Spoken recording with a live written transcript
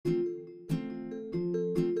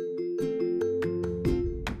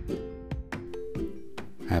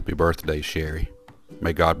Happy birthday, Sherry.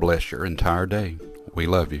 May God bless your entire day. We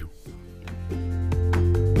love you.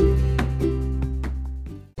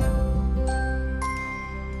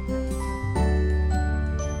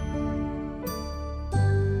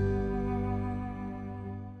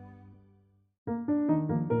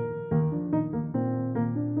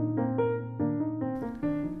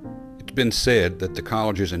 It's been said that the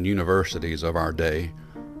colleges and universities of our day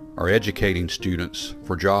are educating students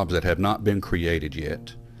for jobs that have not been created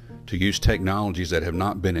yet, to use technologies that have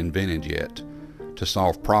not been invented yet, to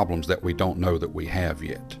solve problems that we don't know that we have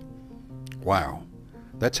yet. Wow,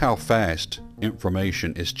 that's how fast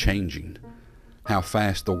information is changing, how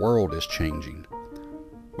fast the world is changing.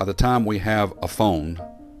 By the time we have a phone,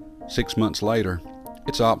 6 months later,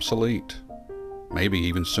 it's obsolete, maybe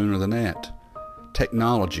even sooner than that.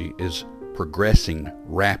 Technology is progressing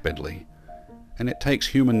rapidly, and it takes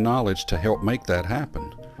human knowledge to help make that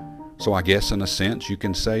happen. So I guess in a sense you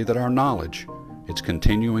can say that our knowledge is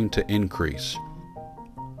continuing to increase,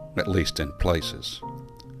 at least in places.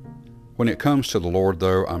 When it comes to the Lord,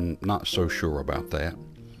 though, I'm not so sure about that.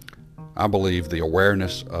 I believe the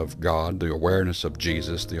awareness of God, the awareness of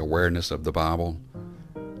Jesus, the awareness of the Bible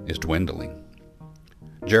is dwindling.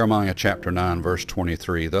 Jeremiah chapter 9 verse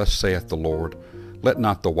 23, Thus saith the Lord, Let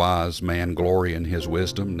not the wise man glory in his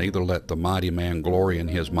wisdom, neither let the mighty man glory in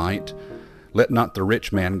his might. Let not the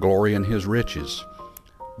rich man glory in his riches.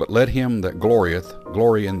 But let him that glorieth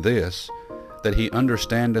glory in this, that he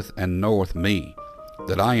understandeth and knoweth me,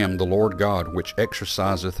 that I am the Lord God, which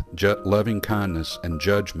exerciseth loving kindness and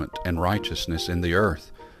judgment and righteousness in the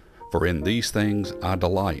earth. For in these things I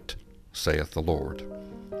delight, saith the Lord.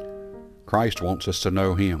 Christ wants us to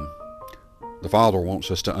know him. The Father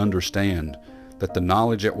wants us to understand that the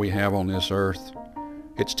knowledge that we have on this earth,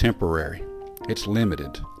 it's temporary, it's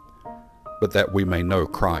limited, but that we may know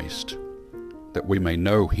Christ, that we may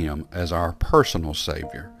know him as our personal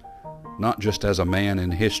Savior, not just as a man in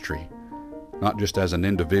history, not just as an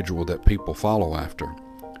individual that people follow after,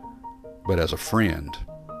 but as a friend,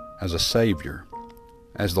 as a Savior,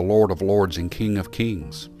 as the Lord of Lords and King of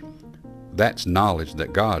Kings. That's knowledge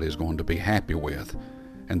that God is going to be happy with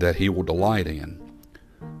and that he will delight in.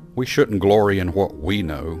 We shouldn't glory in what we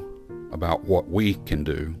know about what we can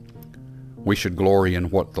do. We should glory in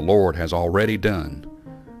what the Lord has already done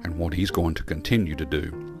and what he's going to continue to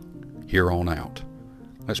do here on out.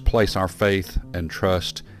 Let's place our faith and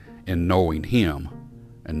trust in knowing him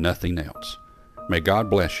and nothing else. May God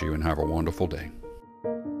bless you and have a wonderful day.